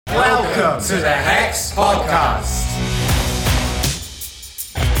Welcome to the HEX Podcast.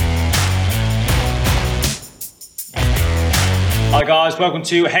 Hi guys, welcome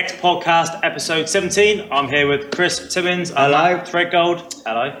to HEX Podcast episode 17. I'm here with Chris Timmins. Hello. Threadgold.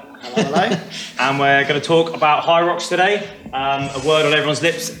 Hello. Hello. And we're going to talk about Hyrox today. A word on everyone's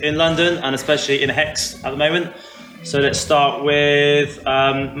lips in London and especially in HEX at the moment. So let's start with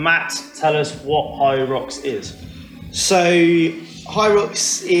Matt. Tell us what Hyrox is. So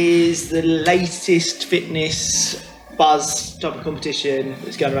Hyrox is the latest fitness buzz type of competition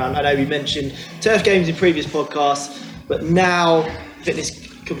that's going around. I know we mentioned turf games in previous podcasts, but now fitness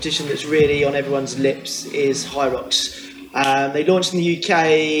competition that's really on everyone's lips is Hyrox. They launched in the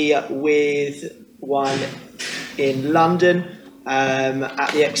UK with one in London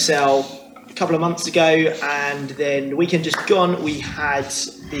at the Excel a couple of months ago, and then the weekend just gone we had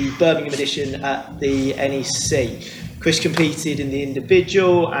the Birmingham edition at the NEC. Chris competed in the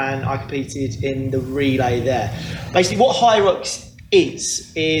individual and I competed in the relay there. Basically what Hyrox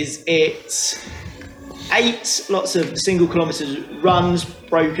is it's 8 lots of single kilometres runs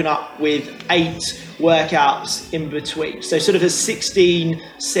broken up with 8 workouts in between. So sort of a 16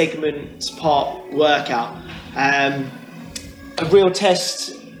 segments part workout. A real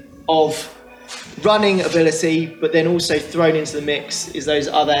test of running ability, but then also thrown into the mix is those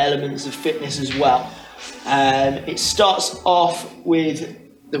other elements of fitness as well. It starts off with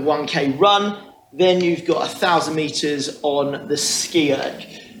the 1k run, then you've got 1,000 metres on the ski erg.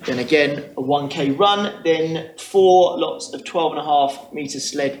 Then again, a 1k run, then 4 lots of 12.5 metre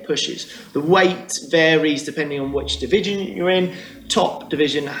sled pushes. The weight varies depending on which division you're in. Top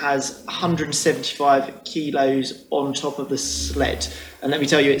division has 175 kilos on top of the sled. And let me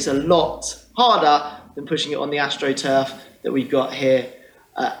tell you, it's a lot harder than pushing it on the AstroTurf that we've got here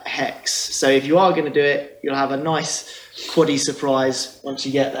at HEX. So if you are going to do it, you'll have a nice quaddy surprise once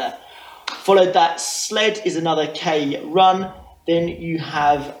you get there. Followed that sled is another K run. Then you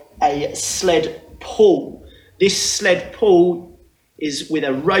have a sled pull. This sled pull is with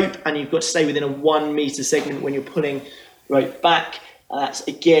a rope and you've got to stay within a 1 metre segment when you're pulling rope back. And that's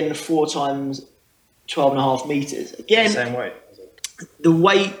again 4 times 12.5 metres. Again, Same weight. the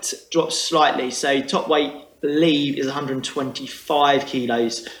weight drops slightly. So top weight, I believe, is 125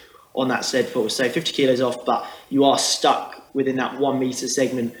 kilos on that sled pull. So 50 kilos off, but you are stuck within that 1 metre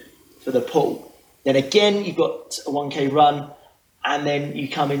segment for the pull. Then again, you've got a 1k run, and then you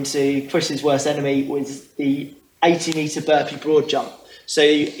come into Chris's worst enemy with the 80 metre burpee broad jump. So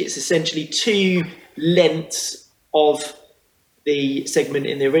it's essentially 2 lengths of the segment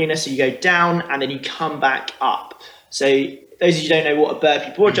in the arena. So you go down and then you come back up. So those of you who don't know what a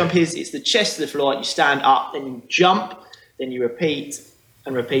burpee broad jump is, it's the chest to the floor, you stand up, then you jump, then you repeat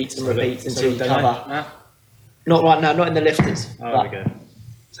and repeat and repeat until you cover. Nah? Not right now, not in the lifters. Oh, there we go.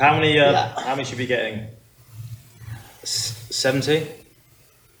 So how many should we be getting? 70?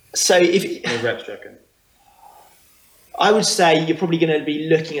 So if No reps, do you reckon? I would say you're probably going to be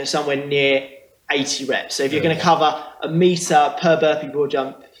looking at somewhere near 80 reps. So if you're going to cover a metre per burpee broad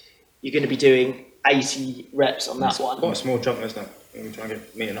jump, you're going to be doing 80 reps on that one. Quite a small jump, isn't it? We're trying to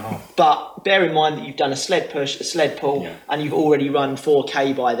get 1.5 meters. But bear in mind that you've done a sled push, a sled pull, and you've already run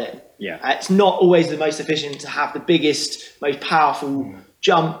 4k by then. Yeah. It's not always the most efficient to have the biggest, most powerful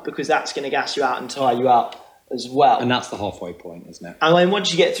jump, because that's going to gas you out and tire you out as well. And that's the halfway point, isn't it? And then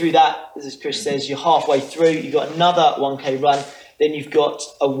once you get through that, as Chris says, you're halfway through, you've got another 1k run, then you've got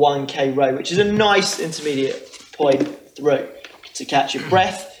a 1k row, which is a nice intermediate point through to catch your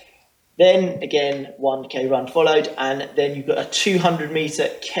breath. Then again, 1k run followed, and then you've got a 200 metre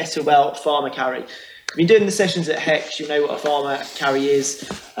kettlebell farmer carry. If you've been doing the sessions at HEX, you know what a farmer carry is.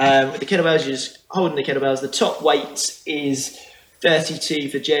 With the kettlebells, you're just holding the kettlebells. The top weight is 32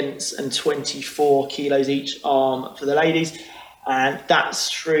 for gents and 24 kilos each arm for the ladies. And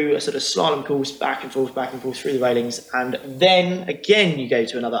that's through a sort of slalom course, back and forth through the railings. And then again, you go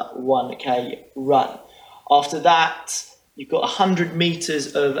to another 1k run. After that, you've got 100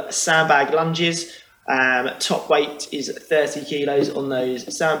 metres of sandbag lunges. Top weight is 30 kilos on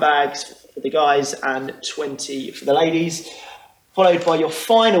those sandbags for the guys and 20 for the ladies. Followed by your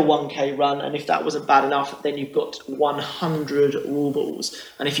final 1k run, and if that wasn't bad enough, then you've got 100 wall balls.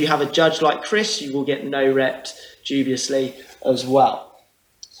 And if you have a judge like Chris, you will get no reps, dubiously, as well.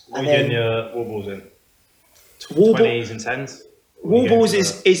 What are you getting your wall balls in? Wall 20s and 10s? Wall balls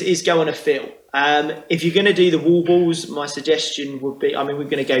is going to feel. If you're going to do the wall balls, my suggestion would be, I mean, we're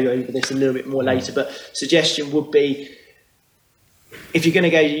going to go over this a little bit more later, but suggestion would be, if you're going to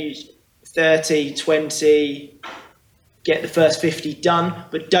go use 30, 20, get the first 50 done,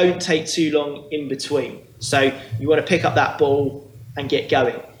 but don't take too long in between. So you want to pick up that ball and get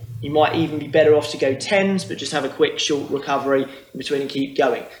going. You might even be better off to go 10s, but just have a quick, short recovery in between and keep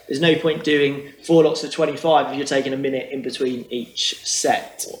going. There's no point doing 4 lots of 25 if you're taking a minute in between each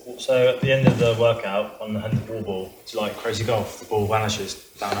set. So at the end of the workout on the 100 wall ball, it's like crazy golf. The ball vanishes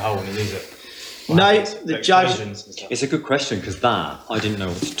down the hole and you lose it. No, the judge. It's a good question because I didn't know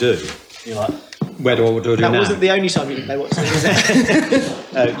what to do. You're like, Where do I do That now? wasn't the only time you didn't know what to do, was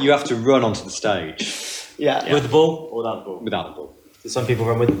it? You have to run onto the stage Yeah. with the ball or without the ball? without the ball. Do some people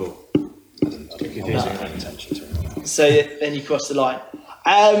run with the ball? I didn't pay attention to it. So then you cross the line.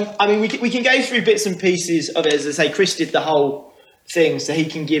 I mean, we can go through bits and pieces of it. As I say, Chris did the whole thing, so he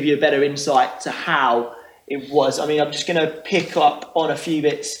can give you a better insight to how it was. I mean, I'm just going to pick up on a few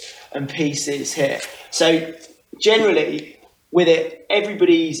bits and pieces here. So generally, with it,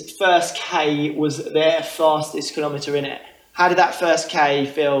 everybody's first K was their fastest kilometre in it. How did that first K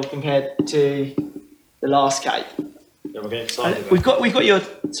feel compared to the last K? Yeah, we're getting excited. We've got your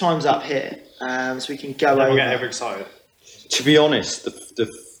times up here, so we can go over. We're getting overexcited. To be honest,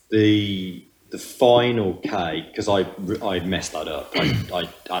 the final K, because I messed that up. I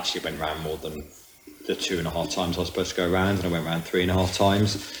actually went round more than the 2.5 times I was supposed to go around, and I went around 3.5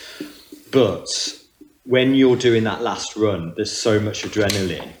 times. But when you're doing that last run, there's so much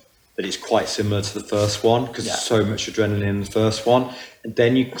adrenaline that it's quite similar to the first one, because there's so much adrenaline in the first one, and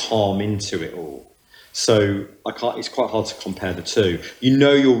then you calm into it all. So it's quite hard to compare the two. You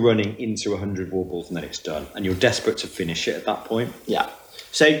know you're running into 100 wall balls and then it's done, and you're desperate to finish it at that point. Yeah.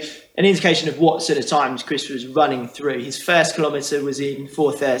 So an indication of what sort of times Chris was running through. His first kilometre was in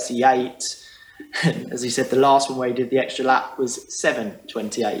 4:38. As he said, the last one where he did the extra lap was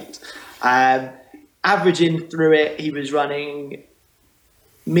 7:28. Averaging through it, he was running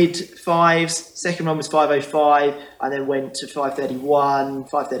mid-5s. Second one was 5:05, and then went to 5:31,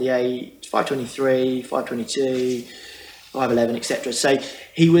 5:38, 5:23, 5:22, 5:11, etc. So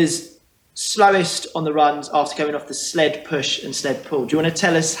he was slowest on the runs after coming off the sled push and sled pull. Do you want to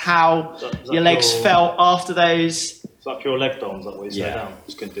tell us how your legs felt after those? It's like pure leg dom, is that what you say Yeah. down?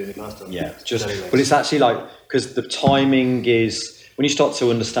 Just couldn't do any faster. Yeah, but it's actually like, because the timing is, when you start to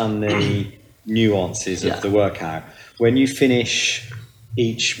understand the nuances of the workout, when you finish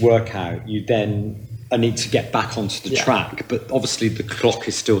each workout, you then need to get back onto the track, but obviously the clock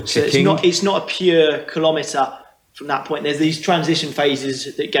is still ticking. So it's not a pure kilometre from that point. There's these transition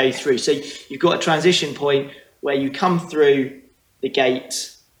phases that go through. So you've got a transition point where you come through the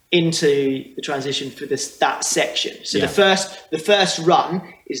gate into the transition for that section. So the first run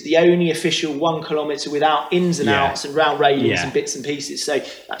is the only official 1 kilometre without ins and outs and round radials and bits and pieces. So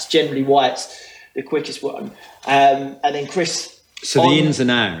that's generally why it's the quickest one. And then Chris. So the ins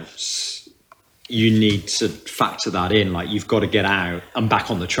and outs, you need to factor that in. Like, you've got to get out and back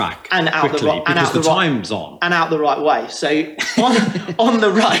on the track and out quickly because the time's on. And out the right way. So on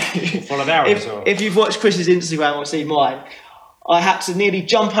the right, if you've watched Chris's Instagram or seen mine, I had to nearly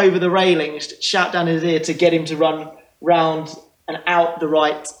jump over the railings, shout down his ear to get him to run round and out the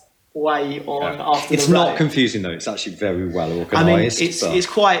right way on after It's the not road. confusing though, it's actually very well organised. I mean, it's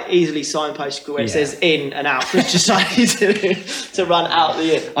quite easily signposted where it says in and out. Chris decided to run out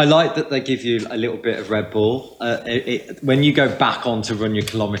the in. I like that they give you a little bit of Red Bull. When you go back on to run your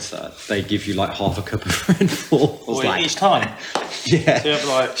kilometre, they give you like half a cup of Red Bull. Each time? Yeah. So you have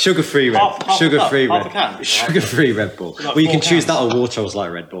like Sugar-free Red Bull. half a can? Sugar-free Red Bull. Like Well, you can 4 choose cans. that or water. I was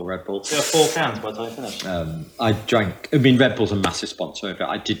like Red Bull. So you have 4 cans by the time you finish. Red Bull's a massive sponsor, but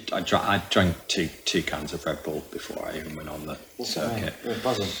I drank two cans of Red Bull before I even went on the circuit. You're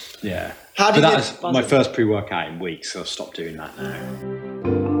buzzing. Yeah. How But did that it was buzz my it? first pre-workout in weeks, so I've stopped doing that now.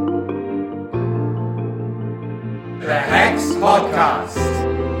 The HEX Podcast.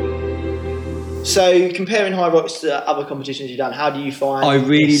 So comparing Hyrox to other competitions you've done, how do you find I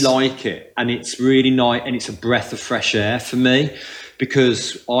really this? like it, and it's really nice, and it's a breath of fresh air for me,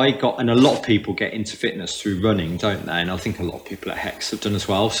 because and a lot of people get into fitness through running, don't they? And I think a lot of people at HEX have done as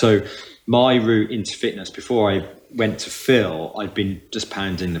well. So my route into fitness, before I went to Phil, I'd been just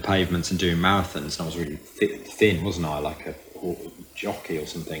pounding the pavements and doing marathons, and I was really thin, wasn't I? Like a jockey or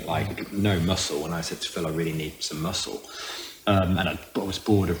something, like no muscle. And I said to Phil, I really need some muscle. And I was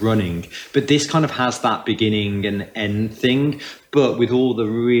bored of running. But this kind of has that beginning and end thing, but with all the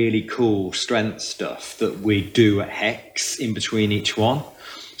really cool strength stuff that we do at HEX in between each one.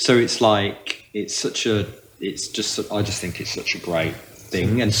 So it's like, I just think it's such a great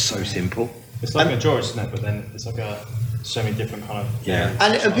thing and so simple. It's like a George, isn't it? But then it's like so many different kind of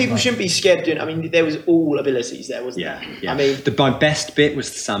And people shouldn't be scared doing. I mean, there was all abilities there, wasn't there? Yeah. I mean, my best bit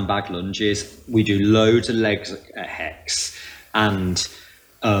was the sandbag lunges. We do loads of legs at HEX, and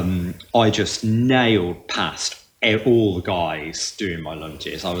I just nailed past all the guys doing my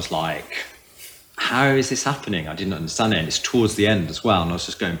lunges. I was like, how is this happening? I didn't understand it. And it's towards the end as well, and I was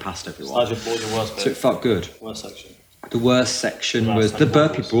just going past everyone. So it felt good. Worst section. The worst section was the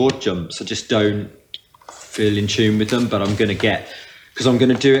burpee broad jumps. I just don't feel in tune with them, but I'm going to because I'm going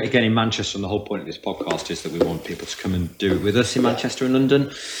to do it again in Manchester, and the whole point of this podcast is that we want people to come and do it with us in Manchester and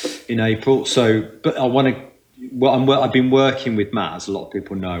London in April. So, but I want to. Well, I've been working with Matt, as a lot of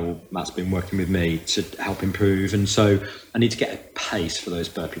people know. Matt's been working with me to help improve, and so I need to get a pace for those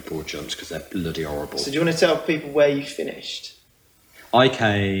burpee broad jumps because they're bloody horrible. So do you want to tell people where you finished? I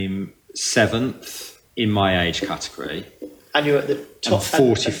came 7th in my age category, and you're at the top,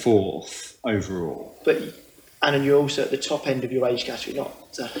 and 44th overall. And you're also at the top end of your age category, not.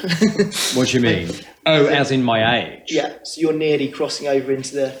 What do you mean? Oh, as in my age? Yeah, so you're nearly crossing over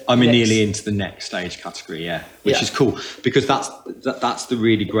into the. I'm nearly into the next age category, which is cool because that's the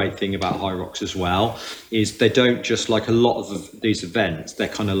really great thing about Hyrox as well, is they don't just like a lot of these events. They're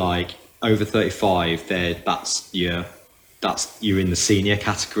kind of like over 35. You're in the senior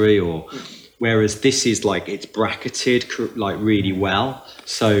category, or whereas this is like it's bracketed like really well.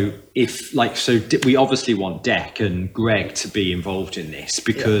 So we obviously want Dec and Greg to be involved in this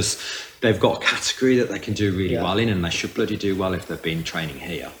because they've got a category that they can do really well in, and they should bloody do well if they've been training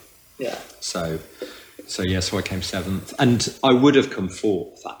here. Yeah. So I came 7th, and I would have come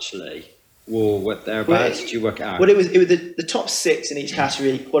 4th actually. Well, what thereabouts? Did you work it out? Well, it was the top 6 in each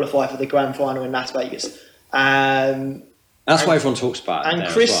category qualify for the grand final in Las Vegas. That's what everyone talks about. And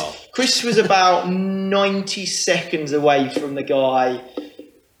Chris was about 90 seconds away from the guy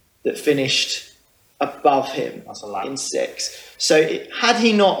that finished above him in 6. So had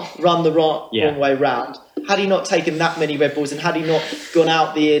he not run the wrong way round, had he not taken that many Red Bulls, and had he not gone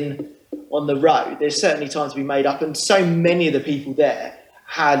out the inn on the road, there's certainly time to be made up. And so many of the people there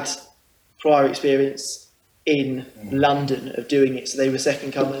had prior experience in London of doing it, so they were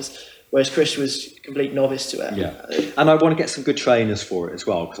second comers. Whereas Chris was a complete novice to it. Yeah, and I want to get some good trainers for it as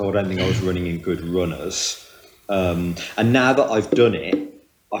well, because I don't think I was running in good runners. And now that I've done it,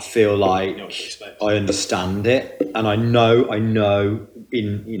 I feel like I understand it, and I know that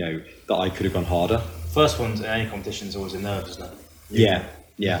I could have gone harder. First ones in any competition is always a nerve, isn't it? Yeah.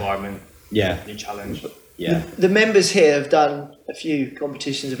 Environment. Yeah. New challenge. Yeah. The members here have done a few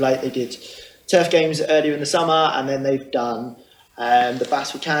competitions of late. They did turf games earlier in the summer, and then they've done the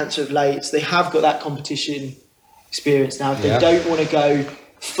Battle Cancer of late. So they have got that competition experience now. If they don't want to go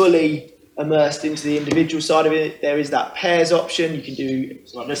fully immersed into the individual side of it, there is that pairs option. You can do.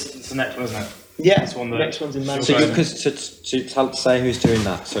 So like this is the next one, isn't it? Yeah, this one, the next one's in Manchester. So say who's doing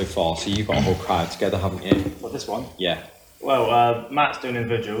that so far. So you've got a whole crowd together, haven't you? What, this one? Yeah. Well, Matt's doing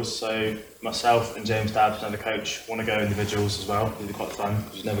individuals, so myself and James Dabbs, another coach, want to go individuals as well. It'll be quite fun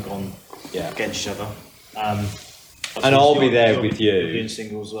because we've never gone against each other. And I'll be there with you. In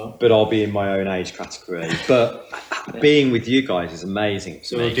singles as well. But I'll be in my own age category. But being with you guys is amazing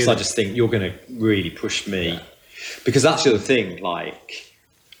to me, because I just think you're going to really push me. Because that's the other thing, like,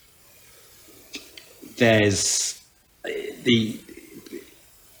 there's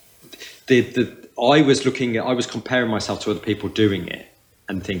I was comparing myself to other people doing it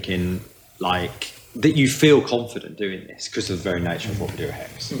and thinking, like, that you feel confident doing this because of the very nature of what we do at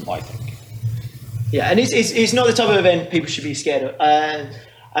HEX, I think. Yeah, and it's not the type of event people should be scared of. I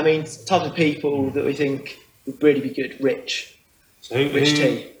mean, type of people that we think would really be good. Rich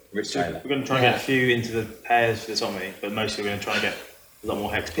T. Rich Taylor. We're going to try and get a few into the pairs for this, aren't we? But mostly we're going to try and get a lot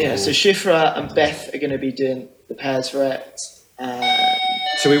more HEX people. Yeah, so Shifra and Beth are going to be doing the pairs for it.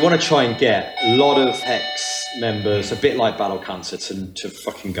 So we want to try and get a lot of HEX members, a bit like Battle Cancer, to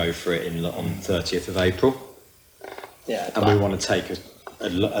fucking go for it on 30th of April. Yeah, and we want to take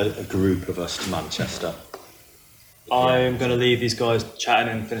a group of us to Manchester. I'm going to leave these guys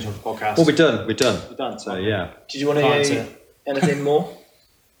chatting and finish off the podcast. Well, we're done. So yeah. Did you want to hear anything more?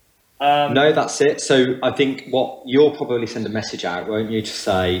 No, that's it. So I think you'll probably send a message out, won't you, to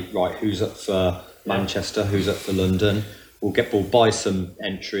say, right, who's up for Manchester, who's up for London. We'll buy some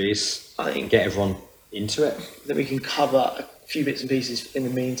entries, I think, get everyone into it. Then we can cover a few bits and pieces in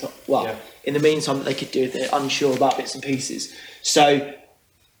the meantime. In the meantime, they could do if they're unsure about bits and pieces. So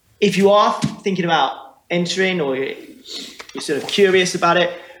if you are thinking about entering, or you're sort of curious about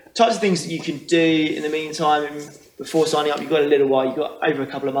it, types of things that you can do in the meantime before signing up, you've got a little while, you've got over a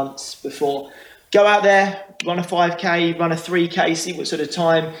couple of months before. Go out there, run a 5K, run a 3K, see what sort of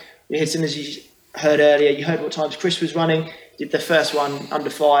time you're hitting. As you heard earlier, you heard what times Chris was running. Did the first one under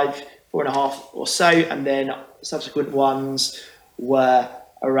 5, 4.5 or so, and then subsequent ones were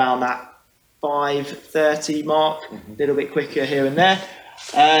around that 5:30 mark, a little bit quicker here and there.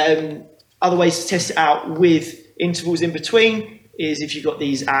 Other ways to test it out with intervals in between is if you've got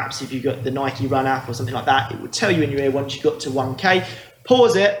these apps, if you've got the Nike Run app or something like that, it would tell you in your ear once you got to 1K,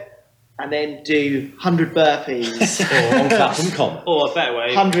 pause it, and then do 100 burpees. Or on Clapham Con. Or a better way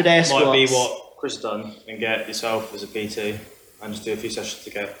 100 air squats. might be what Chris done and get yourself as a PT and just do a few sessions to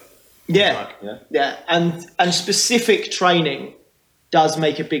get. Yeah. And specific training does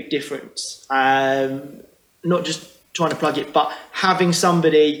make a big difference. Not just trying to plug it, but having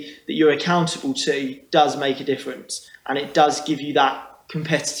somebody that you're accountable to does make a difference, and it does give you that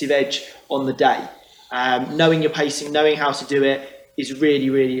competitive edge on the day. Knowing your pacing, knowing how to do it is really,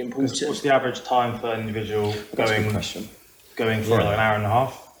 really important. What's the average time for an individual going for like an hour and a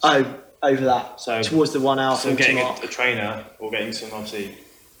half? Oh, over that. So towards the 1 hour. So getting a trainer or getting some obviously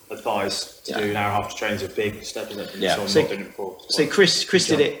advice to do an hour and a half to train is a big step, isn't it? Yeah. So, not doing it before. So Chris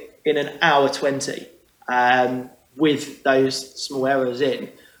did it in an hour 20, with those small errors in.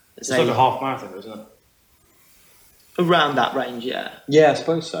 It's like a half marathon, isn't it? Around that range, yeah. Yeah, I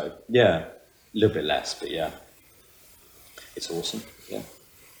suppose so. Yeah, a little bit less, but yeah, it's awesome. Yeah,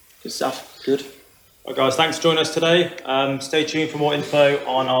 Good stuff. good. Well, guys, thanks for joining us today. Stay tuned for more info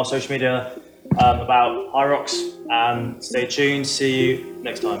on our social media about Hyrox, and stay tuned. See you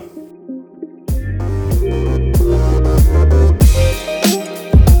next time.